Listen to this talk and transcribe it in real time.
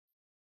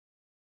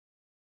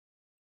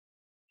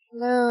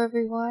Hello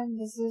everyone,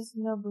 this is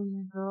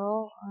Nobuya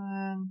Girl.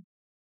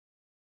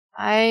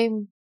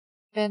 I've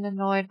been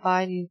annoyed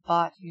by these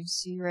bots you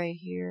see right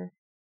here.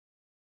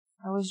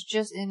 I was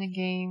just in a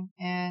game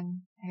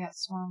and I got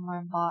swarmed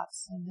by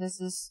bots, and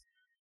this is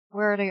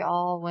where they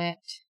all went.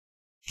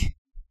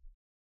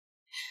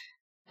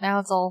 Now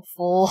it's all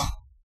full.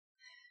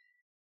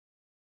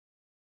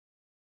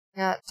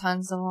 Got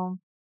tons of them.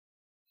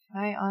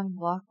 Can I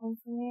unblock them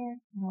from here?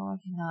 No, I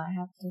cannot. I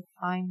have to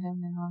find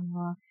them and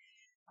unblock.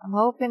 I'm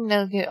hoping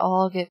they'll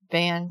all get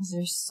banned because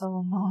they're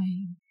so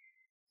annoying.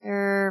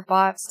 They're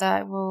bots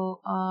that will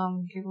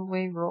give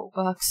away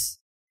Robux.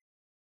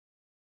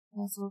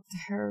 That's what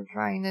they're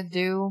trying to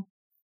do.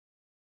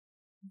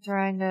 They're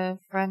trying to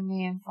friend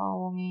me and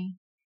follow me.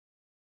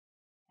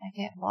 I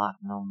can't block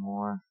no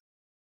more.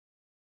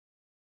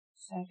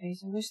 Sad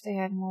face. I wish they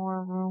had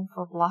more room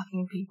for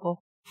blocking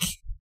people.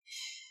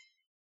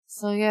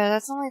 So yeah,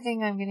 that's the only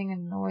thing I'm getting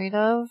annoyed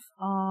of.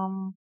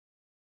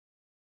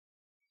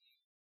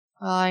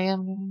 Well, I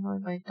am getting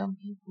annoyed by dumb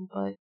people,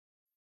 but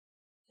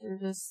they're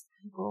just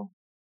people.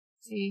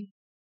 See?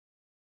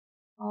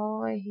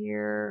 All I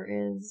hear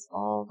is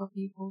all the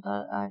people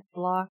that I've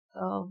blocked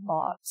of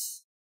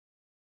bots.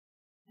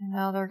 And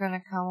now they're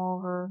gonna come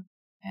over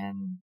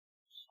and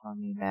show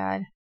me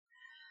bad.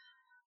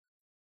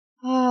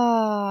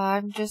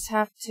 I just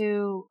have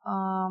to,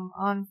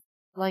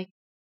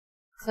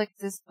 click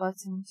this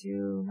button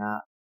to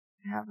not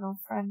have no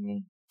friend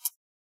me.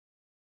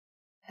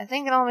 I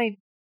think it only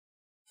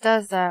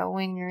does that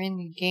when you're in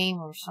the game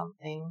or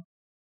something.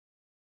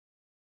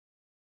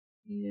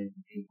 These are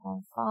the people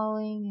I'm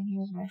following, and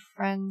here's my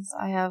friends.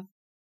 I have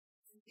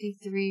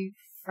 53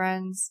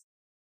 friends.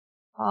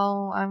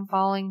 I'm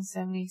following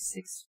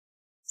 76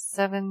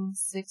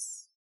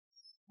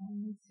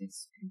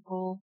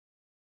 people.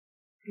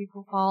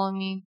 People follow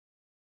me.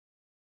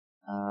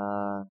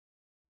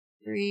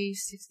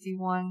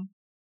 361.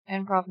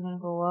 And probably gonna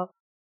go up.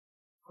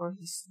 Of course,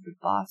 these stupid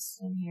bots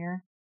in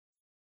here.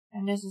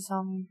 And this is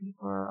how many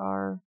people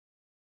are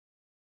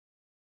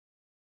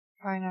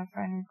trying to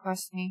friend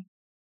request me.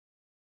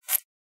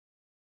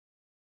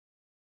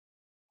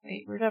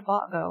 Wait, where'd that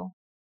bot go?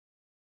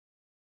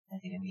 I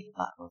think I made the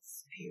bot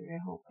disappear. I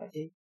hope I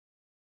did.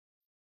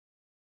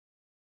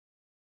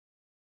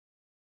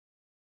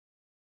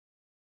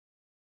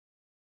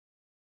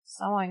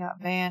 Someone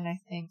got banned, I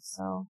think,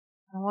 so.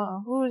 I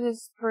wonder who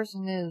this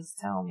person is,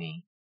 tell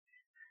me.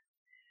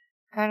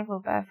 I kind of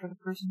feel bad for the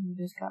person who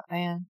just got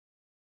banned.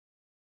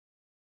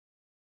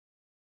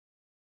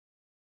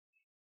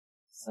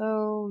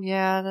 So,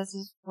 yeah, this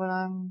is what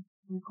I'm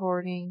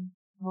recording.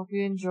 Hope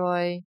you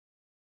enjoy.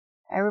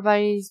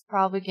 Everybody's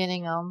probably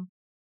getting,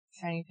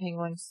 shiny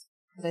penguins,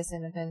 because I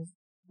sent a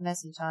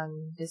message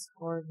on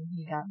Discord and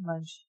he got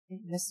munched. I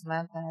think Miss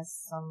Samantha has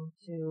some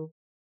too.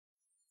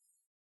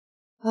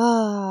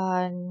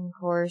 And of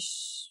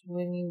course,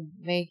 when you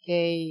make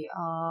a,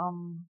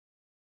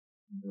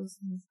 this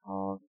is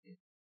called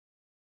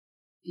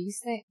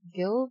Decent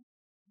Guild,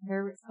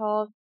 whatever it's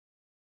called,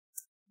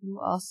 you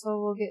also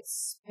will get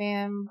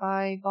spammed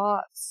by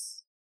bots.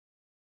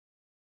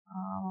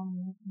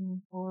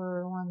 Looking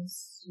for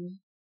ones who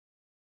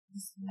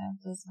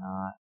Samantha's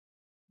not.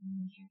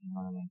 I'm checking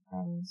one of my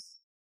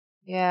friends.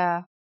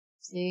 Yeah,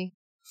 see?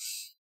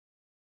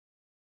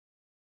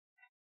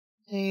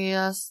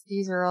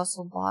 These are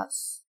also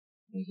bots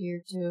right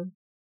here too.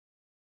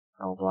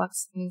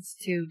 Roblox needs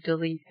to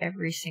delete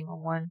every single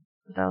one,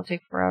 but that'll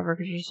take forever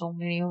because there's so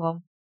many of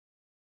them.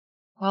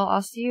 Well,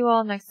 I'll see you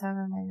all next time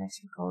in my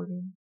next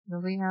recording.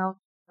 Moving out.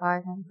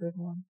 Bye. Have a good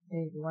one.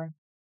 Day, everyone.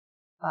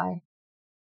 Bye.